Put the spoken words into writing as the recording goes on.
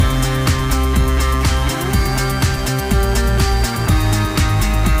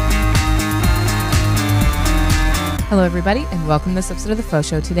Hello, everybody, and welcome to this episode of the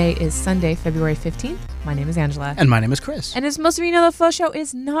FauxShow. Today is Sunday, February 15th. My name is Angela. And my name is Chris. And as most of you know, the FauxShow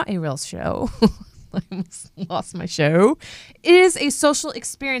is not a real show. I almost lost my show. It is a social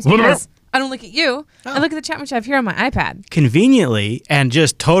experience because I don't look at you. I look at the chat room I have here on my iPad. Conveniently, and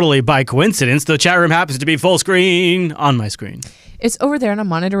just totally by coincidence, the chat room happens to be full screen on my screen. It's over there on a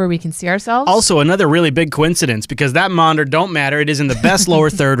monitor where we can see ourselves. Also, another really big coincidence, because that monitor don't matter. It is in the best lower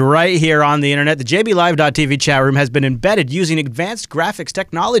third right here on the internet. The jblive.tv chat room has been embedded using advanced graphics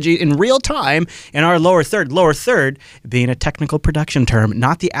technology in real time in our lower third. Lower third being a technical production term,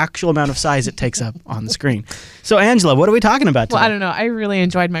 not the actual amount of size it takes up on the screen. So, Angela, what are we talking about today? Well, I don't know. I really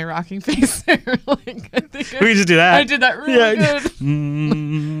enjoyed my rocking face there. We can just do that. I did that really good.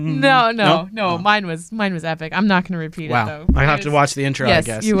 No. Mine was epic. I'm not going to repeat it, though. I have to watch the intro, yes, I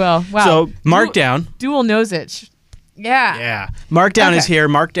guess. You will. Wow. So, Markdown. Dual nose itch. Yeah. Yeah. Markdown is here.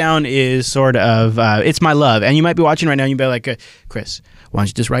 Markdown is sort of, it's my love. And you might be watching right now and you'd be like, Chris, why don't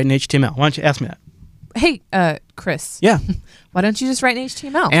you just write in HTML? Why don't you ask me that? Hey, Chris. Yeah. Why don't you just write in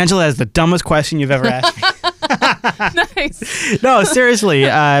HTML? Angela has the dumbest question you've ever asked me. Nice. No, seriously.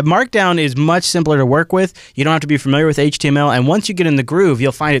 Markdown is much simpler to work with. You don't have to be familiar with HTML. And once you get in the groove,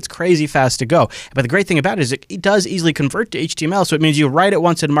 you'll find it's crazy fast to go. But the great thing about it is it does easily convert to HTML. So it means you write it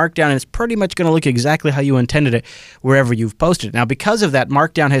once in Markdown, and it's pretty much going to look exactly how you intended it wherever you've posted it. Now, because of that,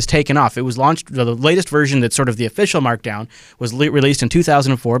 Markdown has taken off. It was launched, the latest version that's sort of the official Markdown was released in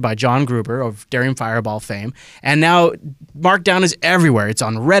 2004 by John Gruber of Daring Fireball fame. And now Markdown is everywhere. It's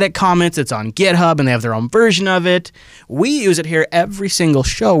on Reddit comments, it's on GitHub, and they have their own version of it. We use it here. Every single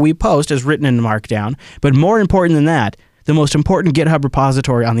show we post is written in Markdown. But more important than that, the most important GitHub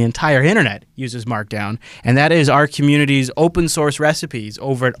repository on the entire internet uses Markdown, and that is our community's open source recipes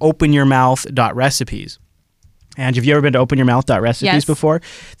over at openyourmouth.recipes. And have you ever been to openyourmouth.recipes before?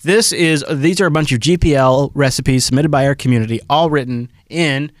 These are a bunch of GPL recipes submitted by our community, all written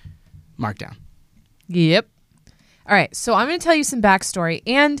in Markdown. Yep. All right, so I'm going to tell you some backstory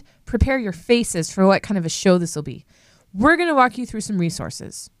and prepare your faces for what kind of a show this will be. We're going to walk you through some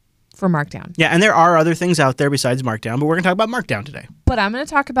resources for Markdown. Yeah, and there are other things out there besides Markdown, but we're going to talk about Markdown today. But I'm going to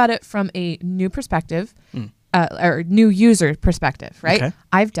talk about it from a new perspective, or new user perspective, right? Okay.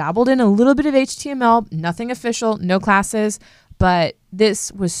 I've dabbled in a little bit of HTML, nothing official, no classes, but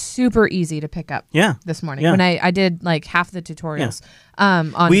this was super easy to pick up this morning when I did like half the tutorials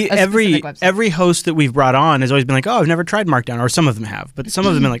on every host that we've brought on has always been like, oh, I've never tried Markdown, or some of them have, but some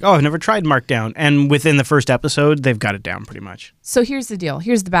of them have been like, oh, I've never tried Markdown, and within the first episode, they've got it down pretty much. So here's the deal.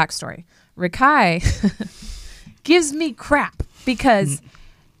 Here's the backstory. Rikai gives me crap because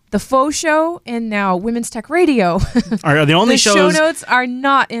the FauxShow and now Women's Tech Radio are the only shows. The show notes are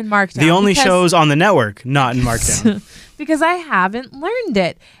not in Markdown. The only shows on the network not in Markdown. Because I haven't learned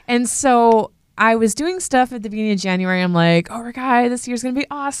it. And so I was doing stuff at the beginning of January. I'm like, oh, Rikai, this year's going to be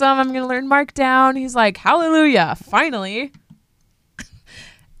awesome. I'm going to learn Markdown. He's like, hallelujah, finally.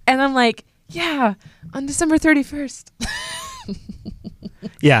 And I'm like, yeah, on December 31st.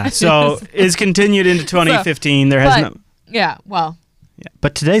 Yeah, so it's continued into 2015. Yeah, well. Yeah,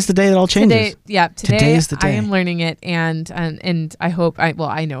 but today's the day that all changes. Today is the day. I am learning it, and I hope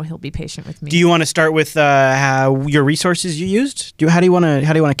I know he'll be patient with me. Do you want to start with how your resources you used? How do you want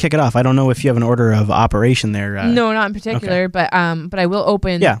to kick it off? I don't know if you have an order of operation there. No, not in particular, okay. but I will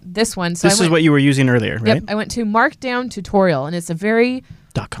open this one. So this is what you were using earlier, right? Yep, I went to Markdown tutorial, and it's a very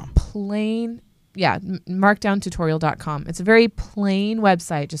plain. Yeah, markdowntutorial.com. It's a very plain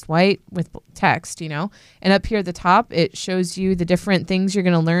website, just white with text, And up here at the top, it shows you the different things you're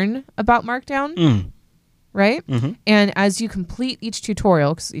going to learn about Markdown, right? Mm-hmm. And as you complete each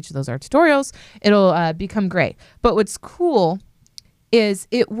tutorial, because each of those are tutorials, it'll become gray. But what's cool is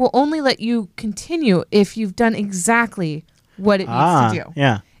it will only let you continue if you've done exactly what it needs to do.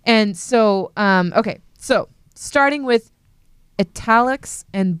 Yeah. And so, so starting with italics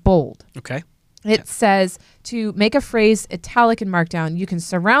and bold. Okay. It says to make a phrase italic in Markdown, you can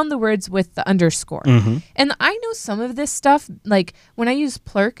surround the words with the underscore. Mm-hmm. And I know some of this stuff, like when I use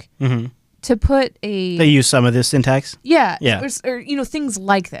Plurk to put a... They use some of this syntax? Yeah. Or things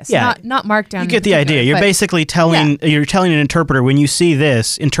like this. Yeah. Not Markdown. You get the idea. You're basically telling an interpreter, when you see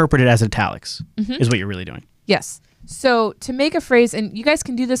this, interpret it as italics, is what you're really doing. Yes. So to make a phrase, and you guys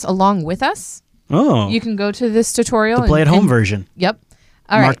can do this along with us. Oh. You can go to this tutorial. The play-at-home version. Yep.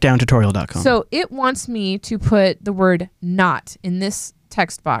 Markdowntutorial.com. So it wants me to put the word not in this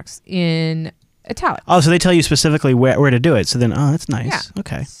text box in italics. Oh, so they tell you specifically where to do it. So then, that's nice. Yeah.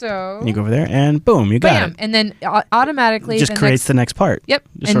 Okay. So and you go over there and boom, you got it. And then automatically it just creates the next part. Yep.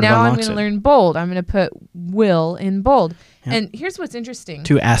 And now I'm going to learn bold. I'm going to put will in bold. Yep. And here's what's interesting.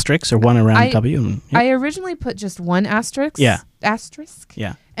 2 asterisks or one around W. And, yep. I originally put just 1 asterisk. Yeah. Asterisk.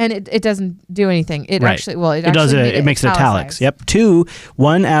 Yeah. And it doesn't do anything. It right. actually, well, it does actually it makes it italics. Yep.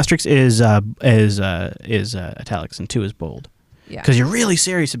 1 asterisk is italics and 2 is bold. Yeah. Because you're really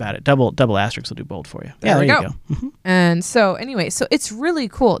serious about it. Double asterisks will do bold for you. There we you go. Mm-hmm. And so anyway, so it's really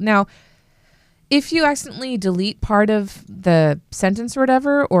cool. Now, if you accidentally delete part of the sentence or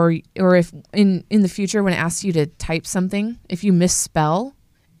whatever, or if in the future when it asks you to type something, if you misspell,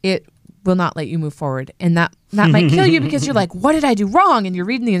 it will not let you move forward. And that might kill you because you're like, what did I do wrong? And you're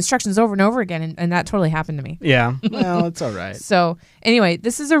reading the instructions over and over again. And that totally happened to me. Yeah. Well, it's all right. So anyway,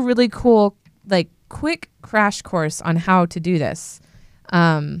 this is a really cool, like, quick crash course on how to do this.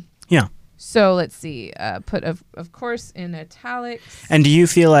 Yeah. So let's see. Put of course in italics. And do you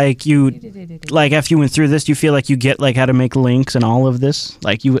feel like like after you went through this, do you feel like you get like how to make links and all of this?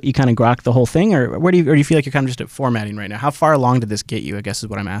 Like you kind of grok the whole thing, or do you feel like you're kind of just at formatting right now? How far along did this get you? I guess is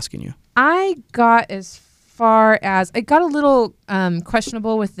what I'm asking you. I got as far as it got a little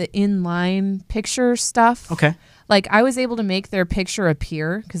questionable with the inline picture stuff. Okay. Like I was able to make their picture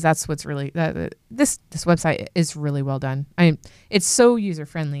appear because that's what's really this website is really well done. It's so user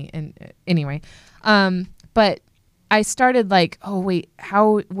friendly and anyway, but I started like, oh wait,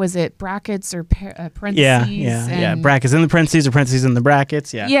 how was it brackets or parentheses? Yeah. Brackets in the parentheses or parentheses in the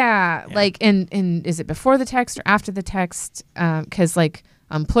brackets. Yeah. Like and is it before the text or after the text? Because like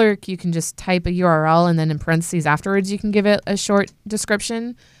Plurk, you can just type a URL and then in parentheses afterwards you can give it a short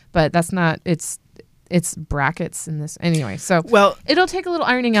description, but that's not it's brackets in this anyway. So well, it'll take a little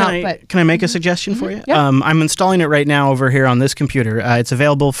ironing out. But can I make a suggestion for you? Yep. I'm installing it right now over here on this computer. It's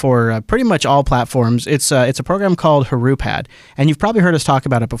available for pretty much all platforms. It's a program called HaruPad, and you've probably heard us talk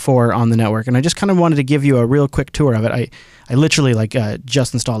about it before on the network. And I just kind of wanted to give you a real quick tour of it. I literally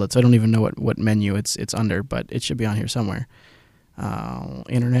just installed it, so I don't even know what menu it's under, but it should be on here somewhere.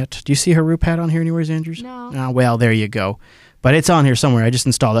 Internet. Do you see HaruPad on here anywhere, Andrews? No. Well, there you go. But it's on here somewhere. I just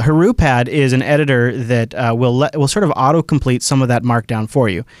installed it. HaruPad is an editor that will sort of autocomplete some of that markdown for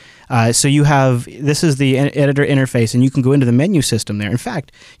you. So you have, this is the editor interface, and you can go into the menu system there. In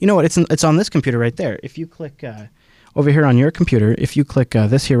fact, you know what? It's on this computer right there. If you click over here on your computer, if you click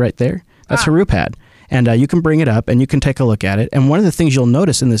this here right there, that's HaruPad. And you can bring it up and you can take a look at it. And one of the things you'll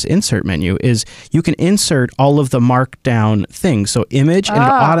notice in this insert menu is you can insert all of the markdown things. So image, and it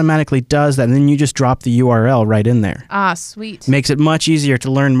automatically does that. And then you just drop the URL right in there. Sweet. Makes it much easier to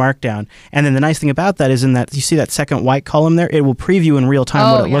learn Markdown. And then the nice thing about that is in that, you see that second white column there? It will preview in real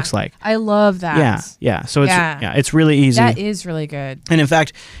time what it looks like. I love that. Yeah. So it's really easy. That is really good. And in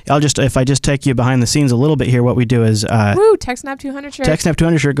fact, if I just take you behind the scenes a little bit here, what we do is TechSnap 200 shirt. TechSnap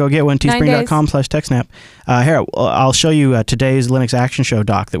 200 shirt. Go get one. teespring.com/TechSnap. Here, I'll show you today's Linux Action Show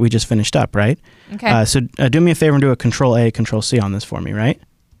doc that we just finished up, right? Okay. So do me a favor and do a Control-A, Control-C on this for me, right?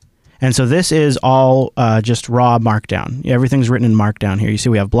 And so this is all just raw Markdown. Everything's written in Markdown here. You see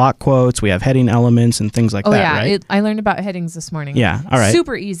we have block quotes, we have heading elements, and things like that, right? I learned about headings this morning. Yeah, all right.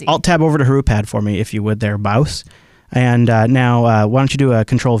 Super easy. Alt-tab over to HaruPad for me, if you would there, Bouse. And now, why don't you do a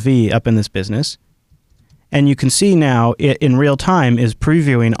Control-V up in this business? And you can see now, it in real time is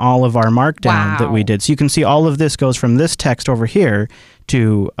previewing all of our Markdown that we did. So you can see all of this goes from this text over here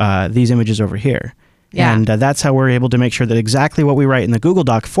to these images over here. Yeah. And that's how we're able to make sure that exactly what we write in the Google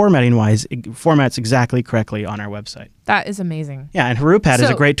Doc formatting-wise, it formats exactly correctly on our website. That is amazing. Yeah, and HaruPad is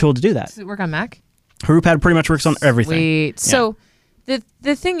a great tool to do that. Does it work on Mac? HaruPad pretty much works on everything. Sweet. Yeah. So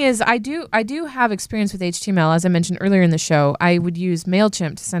the thing is, I do have experience with HTML. As I mentioned earlier in the show, I would use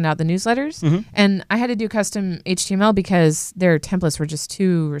MailChimp to send out the newsletters, and I had to do custom HTML because their templates were just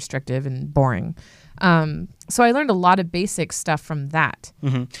too restrictive and boring. So I learned a lot of basic stuff from that.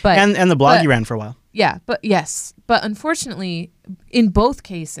 But and the blog you ran for a while. Yeah, but unfortunately, in both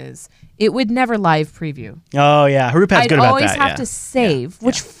cases, it would never live preview. Oh yeah, HaruPad's good about that. I'd always have to save,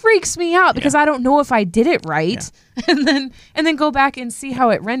 which freaks me out because I don't know if I did it right, and then go back and see how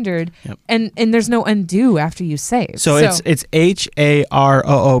it rendered, and there's no undo after you save. So it's HAROOPAD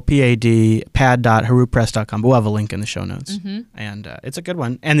pad.harupress.com. We'll have a link in the show notes, and it's a good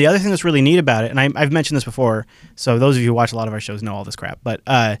one. And the other thing that's really neat about it, and I've mentioned this before, so those of you who watch a lot of our shows know all this crap, but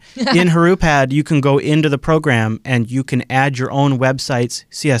in HaruPad you can go into the program and you can add your own website's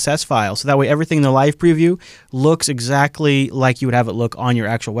CSS file. So that way everything in the live preview looks exactly like you would have it look on your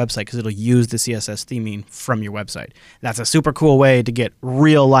actual website because it'll use the CSS theming from your website. That's a super cool way to get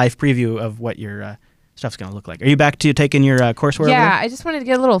real live preview of what your stuff's going to look like. Are you back to taking your courseware? Yeah, I just wanted to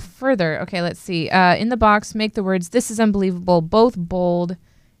get a little further. Okay, let's see. In the box, make the words "This is unbelievable" both bold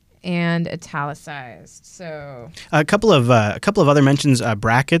and italicized. So a couple of other mentions.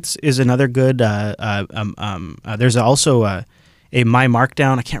 Brackets is another good. There's also a My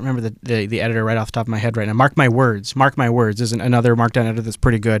Markdown. I can't remember the editor right off the top of my head right now. Mark My Words. Mark My Words is another Markdown editor that's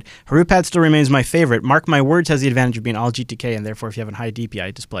pretty good. Harupad still remains my favorite. Mark My Words has the advantage of being all GTK, and therefore if you have a high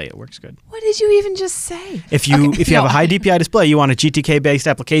DPI display, it works good. What did you even just say? If you have a high DPI display, you want a GTK-based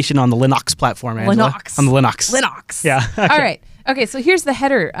application on the Linux platform, Angela. Linux. On the Linux. Linux. Yeah. Okay. All right. Okay, so here's the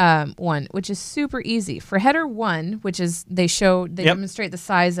header one, which is super easy. For header 1, which is they demonstrate the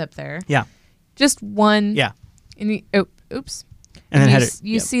size up there. Yeah. Just one. Yeah. And oops. And then you header.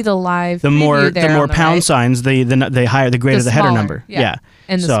 You see the live. The more the pound right. signs, the higher, the greater the header smaller, number. Yeah.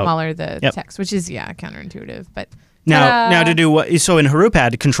 And the smaller the text, which is counterintuitive, but. Now to do what? So in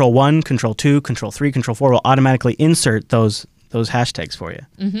Harupad, Control 1, Control 2, Control 3, Control 4 will automatically insert those hashtags for you.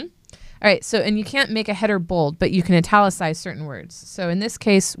 Mm-hmm. All right. So and you can't make a header bold, but you can italicize certain words. So in this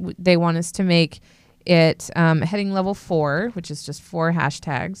case, they want us to make it heading level 4, which is just 4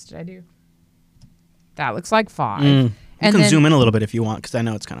 hashtags. Did I do? That looks like 5. You can zoom in a little bit if you want, because I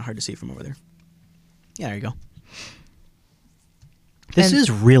know it's kind of hard to see from over there. Yeah, there you go. This is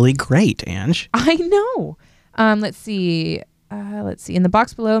really great, Ange. I know. Let's see. In the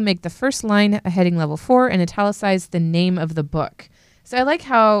box below, make the first line a heading level 4 and italicize the name of the book. So I like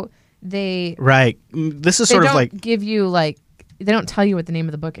how they... Right. This is sort of like... give you, like... They don't tell you what the name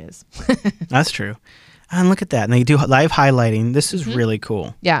of the book is. That's true. And look at that. And they do live highlighting. This is really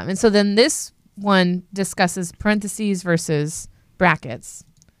cool. Yeah. And so then this one discusses parentheses versus brackets.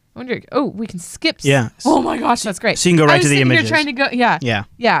 I wonder, we can skip. Yeah. Oh my gosh, that's great. So you can go right to the images. You're trying to go,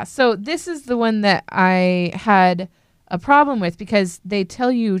 yeah. So this is the one that I had a problem with because they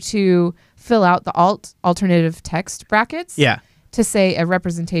tell you to fill out the alternative text brackets. Yeah. To say a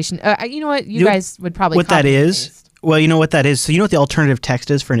representation. You know what? You guys would probably what that is. Well, you know what that is. So you know what the alternative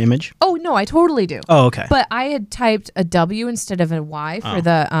text is for an image? Oh no, I totally do. Oh, okay. But I had typed a W instead of a Y for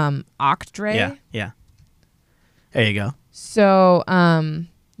the octray. Yeah. Yeah. There you go. So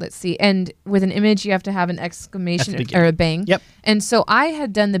let's see. And with an image, you have to have an exclamation or a bang. Yep. And so I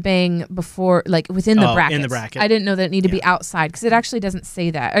had done the bang before, like within the brackets. In the bracket. I didn't know that it needed to be outside because it actually doesn't say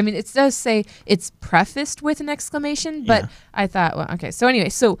that. I mean, it does say it's prefaced with an exclamation, but I thought, well, okay. So anyway,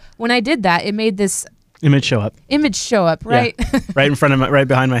 so when I did that, it made this image show up. Right? Yeah. Right in front of right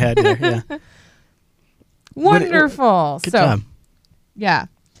behind my head there. Yeah. Wonderful. Good job. Yeah.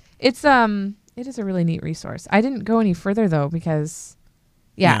 It is a really neat resource. I didn't go any further though because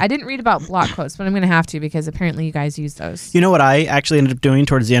I didn't read about block quotes, but I'm going to have to because apparently you guys use those. You know what I actually ended up doing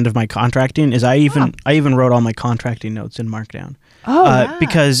towards the end of my contracting is I even wrote all my contracting notes in Markdown.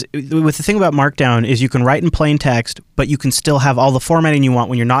 Because with the thing about Markdown is you can write in plain text, but you can still have all the formatting you want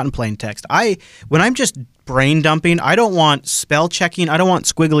when you're not in plain text. When I'm just brain dumping, I don't want spell checking, I don't want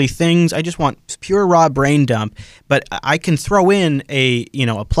squiggly things, I just want pure raw brain dump. But I can throw in a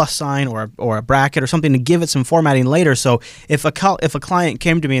plus sign or a bracket or something to give it some formatting later. So if a client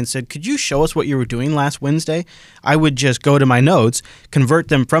came to me and said, "Could you show us what you were doing last Wednesday?" I would just go to my notes, convert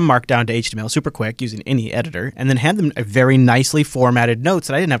them from Markdown to HTML super quick using any editor, and then hand them a very nicely formatted notes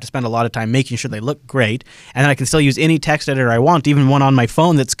that I didn't have to spend a lot of time making sure they look great. And then I can still use any text editor I want, even one on my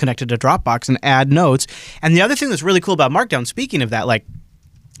phone that's connected to Dropbox, and add notes. And the other thing that's really cool about Markdown, speaking of that, like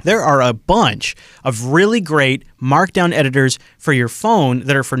there are a bunch of really great Markdown editors for your phone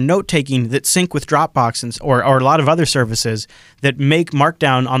that are for note-taking that sync with Dropbox or a lot of other services that make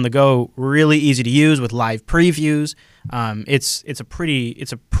Markdown on the go really easy to use with live previews. It's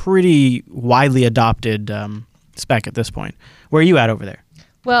a pretty widely adopted spec at this point. Where are you at over there?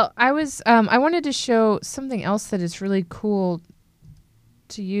 Well, I wanted to show something else that is really cool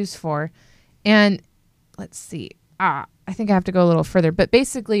to use for, and let's see. I think I have to go a little further. But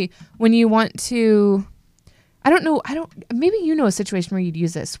basically, when you want to, maybe you know a situation where you'd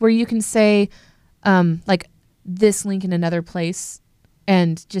use this, where you can say, like this link in another place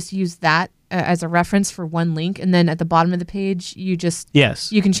and just use that as a reference for one link, and then at the bottom of the page you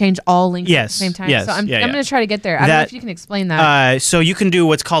can change all links at the same time. So I'm going to try to get there. I don't know if you can explain that. So you can do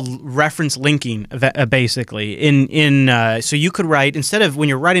what's called reference linking, basically. So you could write, instead of when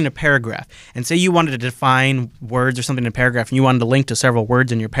you're writing a paragraph, and say you wanted to define words or something in a paragraph, and you wanted to link to several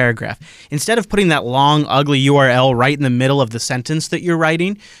words in your paragraph, instead of putting that long ugly URL right in the middle of the sentence that you're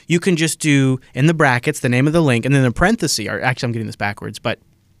writing, you can just do in the brackets the name of the link, and then the parenthesis, or actually I'm getting this backwards, but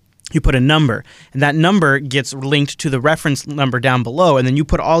you put a number, and that number gets linked to the reference number down below, and then you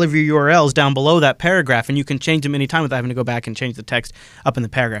put all of your URLs down below that paragraph, and you can change them anytime without having to go back and change the text up in the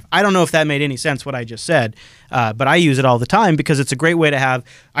paragraph. I don't know if that made any sense, what I just said, but I use it all the time because it's a great way to have,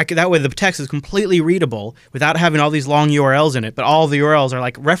 that way the text is completely readable without having all these long URLs in it, but all the URLs are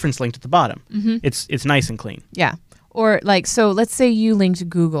like reference linked at the bottom. It's nice and clean. Yeah. Or like, so let's say you linked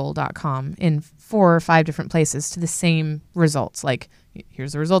google.com in 4 or 5 different places to the same results. Like,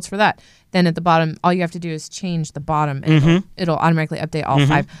 here's the results for that. Then at the bottom, all you have to do is change the bottom, and it'll automatically update all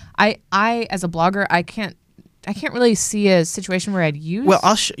 5. I as a blogger, I can't really see a situation where I'd use. Well,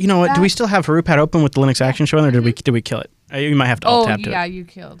 you know what? that. Do we still have Harupad open with the Linux Action Show, or did we kill it? You might have to alt tab to it. Oh yeah, you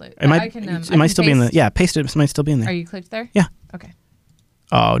killed it. It might still be in the. Yeah, paste it. It might still be in there. Are you clicked there? Yeah. Okay.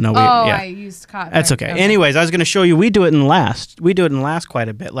 Oh no! I used copy. That's okay. Anyways, I was going to show you. We do it in Last. We do it in Last quite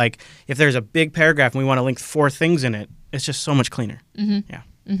a bit. Like if there's a big paragraph and we want to link 4 things in it, it's just so much cleaner. Yeah.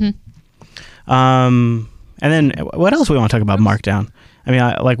 And then what else we want to talk about Markdown? I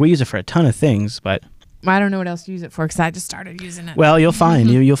mean, we use it for a ton of things, but I don't know what else to use it for because I just started using it. Well, you'll find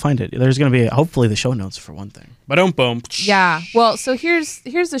you'll find it. There's going to be hopefully the show notes for one thing. Boom. Yeah. Well, so here's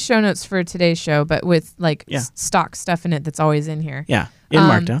the show notes for today's show, but with stock stuff in it that's always in here. Yeah. In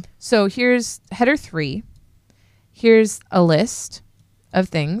Markdown. So here's header 3. Here's a list of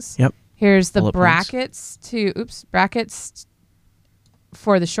things. Yep. Here's the brackets brackets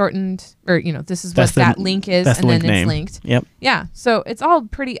for the shortened, or this is what that link is, and then it's linked. Yep. Yeah. So it's all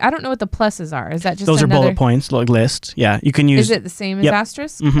pretty. I don't know what the pluses are. Is that just those are bullet points, like list? Yeah. You can use. Is it the same as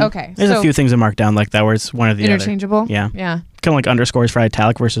asterisk? Okay. There's a few things in Markdown like that where it's one or the interchangeable. Other. Yeah. Yeah. Kind of like underscores for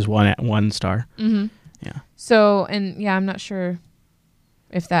italic versus one star. Yeah. So I'm not sure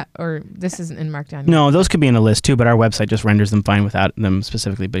if that, or this isn't in Markdown yet. No, those could be in a list too, but our website just renders them fine without them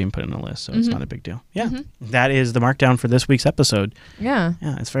specifically being put in a list, so it's not a big deal. Yeah, that is the Markdown for this week's episode. Yeah.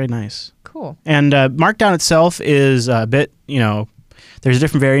 Yeah, it's very nice. Cool. And Markdown itself is a bit, there's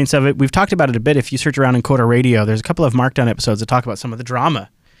different variants of it. We've talked about it a bit. If you search around in Coda Radio, there's a couple of Markdown episodes that talk about some of the drama.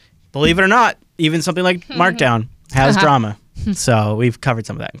 Believe it or not, even something like Markdown has drama. So we've covered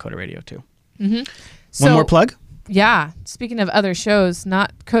some of that in Coda Radio too. One more plug? Yeah. Speaking of other shows,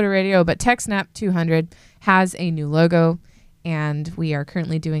 not Coda Radio, but TechSnap 200 has a new logo, and we are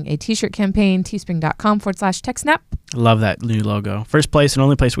currently doing a t-shirt campaign, teespring.com/TechSnap. Love that new logo. First place and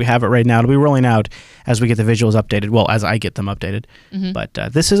only place we have it right now. It'll be rolling out as we get the visuals updated. Well, as I get them updated. But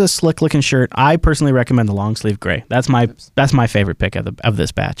this is a slick-looking shirt. I personally recommend the long sleeve gray. That's my favorite pick of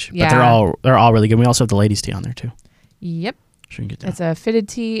this batch. Yeah. But they're all really good. We also have the ladies' tee on there too. Yep. Sure, you can get that. It's a fitted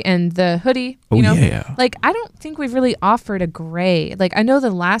tee, and the hoodie. Yeah. I don't think we've really offered a gray. I know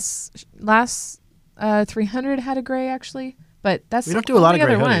the last 300 had a a gray actually, but that's we don't do a lot of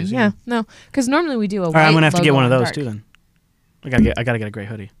gray hoodies. Yeah, no, because normally we do a. All right, I'm gonna have to get one of those too then. I gotta get a gray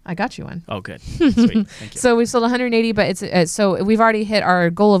hoodie. I got you one. Oh, good. Sweet. Thank you. So we've sold 180, but it's so we've already hit our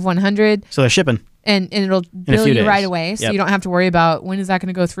goal of 100. So they're shipping. And it'll bill you right away, so Yep. you don't have to worry about when is that going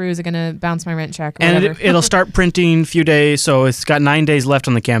to go through. Is it going to bounce my rent check? Or and whatever. it'll start printing a few days, so it's got 9 days left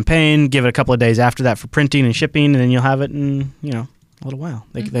on the campaign. Give it a couple of days after that for printing and shipping, and then you'll have it in a little while.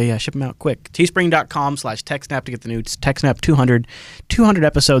 They ship them out quick. Teespring.com/TechSnap to get the new TechSnap 200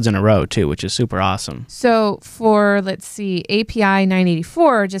 episodes in a row too, which is super awesome. So for let's see, API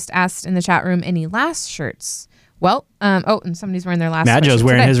 984 just asked in the chat room, any last shirts? Well, and somebody's wearing their last. Madjo's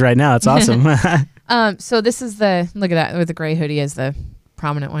wearing his right now. It's awesome. So this is look at that with the gray hoodie as the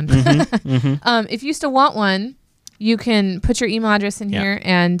prominent one. If you still want one, you can put your email address in here,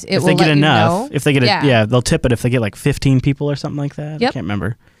 and it will let you know. If they get they'll tip it if they get like 15 people or something like that. Yep. I can't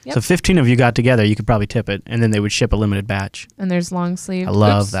remember. Yep. So 15 of you got together, you could probably tip it, and then they would ship a limited batch. And there's long sleeve. I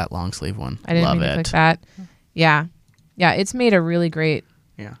love that long sleeve one. I didn't love mean it. to click that. Yeah. It's made a really great.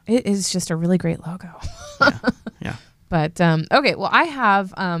 Yeah. It is just a really great logo. Yeah. But okay, well I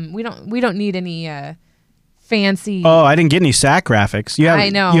have we don't need any fancy. Oh, I didn't get any SAC graphics. I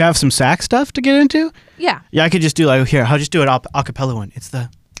know. You have some SAC stuff to get into? Yeah. Yeah, I could just do I'll just do it a cappella one. It's the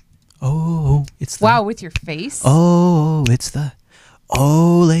wow, with your face. Ladies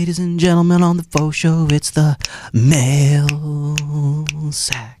and gentlemen on the FauxShow, it's the male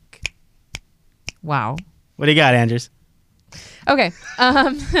SAC. Wow. What do you got, Andrews? Okay.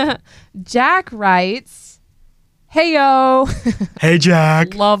 Jack writes, "Hey yo." Hey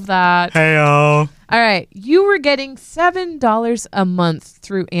Jack. Love that. Hey yo. All right. You were getting $7 a month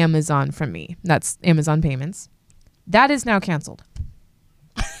through Amazon from me. That's Amazon payments. That is now canceled.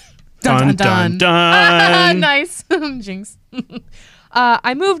 Dun, dun, dun. Nice. Jinx.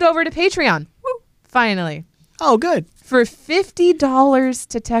 I moved over to Patreon. Woo. Finally. Oh, good. for $50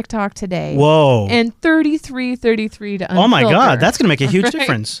 to Tech Talk today. Whoa. And $33.33 to Unfiltered. Oh my God, that's going to make a huge Right?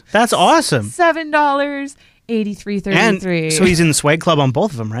 difference. That's awesome. $7, $83.33. And so he's in the swag club on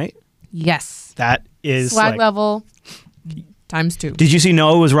both of them, right? Yes. That is Swag like, level times 2. Did you see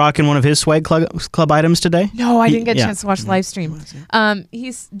Noah was rocking one of his swag club items today? No, I didn't get a yeah. chance to watch the live stream.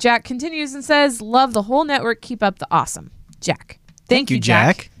 Jack continues and says, "Love the whole network. Keep up the awesome." Jack. Thank you,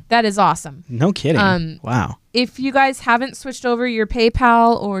 Jack. That is awesome. No kidding. Wow. If you guys haven't switched over your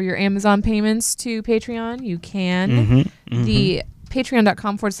PayPal or your Amazon payments to Patreon, you can. The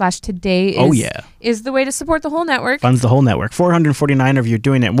patreon.com/today is the way to support the whole network. Funds the whole network. 449 of you are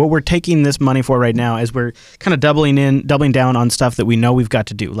doing it. What we're taking this money for right now is we're kind of doubling down on stuff that we know we've got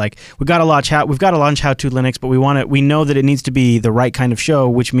to do. Like we've got to launch How to Linux, but we know that it needs to be the right kind of show,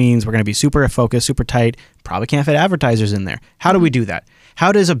 which means we're going to be super focused, super tight. Probably can't fit advertisers in there. How do we do that?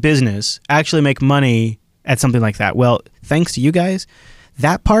 How does a business actually make money at something like that? Well, thanks to you guys.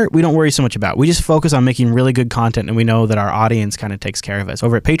 That part we don't worry so much about. We just focus on making really good content, and we know that our audience kind of takes care of us.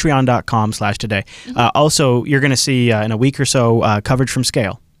 Over at patreon.com/today. Also, you're going to see in a week or so coverage from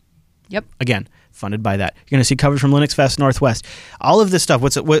Scale. Yep. Again, funded by that. You're going to see coverage from Linux Fest Northwest. All of this stuff.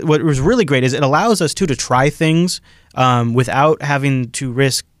 What was really great is it allows us to try things without having to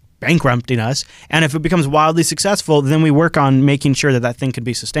risk bankrupting us. And if it becomes wildly successful, then we work on making sure that thing could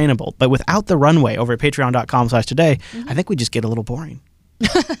be sustainable. But without the runway over at patreon.com/today, I think we just get a little boring.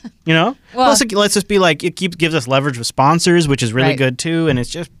 You know? Well, plus, let's just be like, it gives us leverage with sponsors, which is really good too, and it's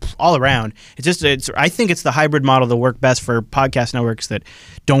just all around. I think it's the hybrid model that work best for podcast networks that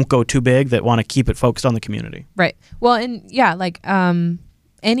don't go too big, that want to keep it focused on the community. Right. Well, and yeah, like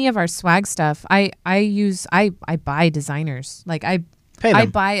any of our swag stuff, I buy designers. Like I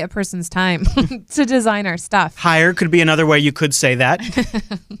buy a person's time to design our stuff. Hire could be another way you could say that.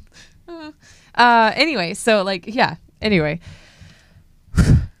 Anyway, so like, yeah. Anyway.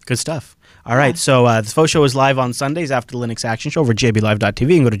 Good stuff. All right, so the FauxShow is live on Sundays after the Linux Action Show over at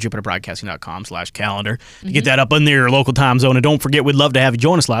jblive.tv, and go to jupiterbroadcasting.com/calendar to get that up in your local time zone. And don't forget, we'd love to have you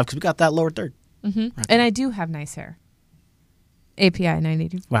join us live because we got that lower third. Right, and I do have nice hair. API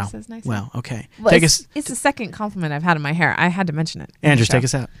 984 says nice hair. Wow, okay. Well, it's the second compliment I've had on my hair. I had to mention it. Andrews, take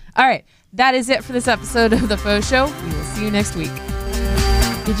us out. All right, that is it for this episode of the FauxShow. We will see you next week.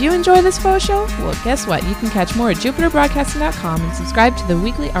 Did you enjoy this FauxShow? Well, guess what? You can catch more at jupiterbroadcasting.com and subscribe to the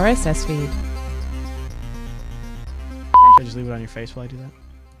weekly RSS feed. Should I just leave it on your face while I do that?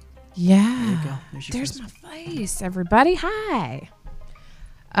 Yeah. There you go. There's my face, everybody. Hi.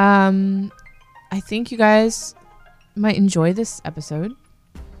 I think you guys might enjoy this episode,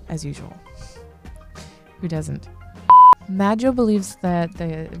 as usual. Who doesn't? Majo believes that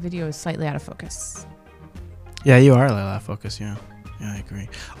the video is slightly out of focus. Yeah, you are a little out of focus, yeah. Yeah, I agree.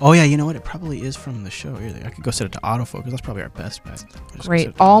 Oh, yeah, you know what? It probably is from the show. I could go set it to autofocus. That's probably our best bet.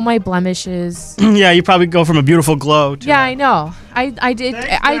 Great. All my blemishes. Yeah, you probably go from a beautiful glow to... Yeah, I know. I did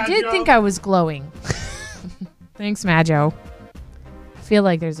think I was glowing. Thanks, Majo. I feel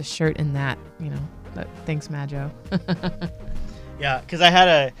like there's a shirt in that, but thanks, Majo. Yeah, because I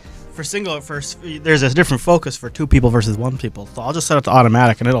had there's a different focus for 2 people versus 1 people. So I'll just set it to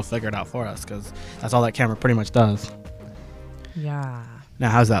automatic and it'll figure it out for us because that's all that camera pretty much does. Yeah. Now,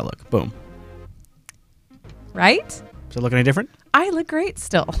 how's that look? Boom. Right? Does it look any different? I look great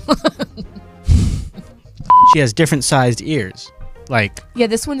still. She has different sized ears. Like... Yeah,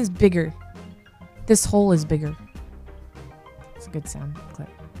 this one is bigger. This hole is bigger. It's a good sound clip.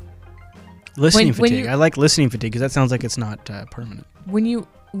 Listening fatigue. I like listening fatigue because that sounds like it's not permanent. When you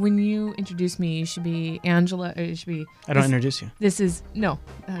introduce me, you should be Angela, or you should be... I don't introduce you. This is... No.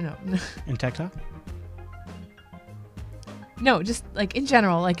 In Tech Talk? No, just like in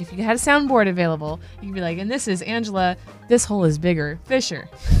general, like if you had a soundboard available, you could be like, and this is Angela, this hole is bigger, Fisher.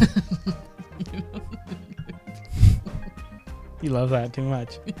 You love that too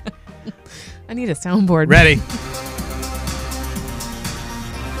much. I need a soundboard. Ready.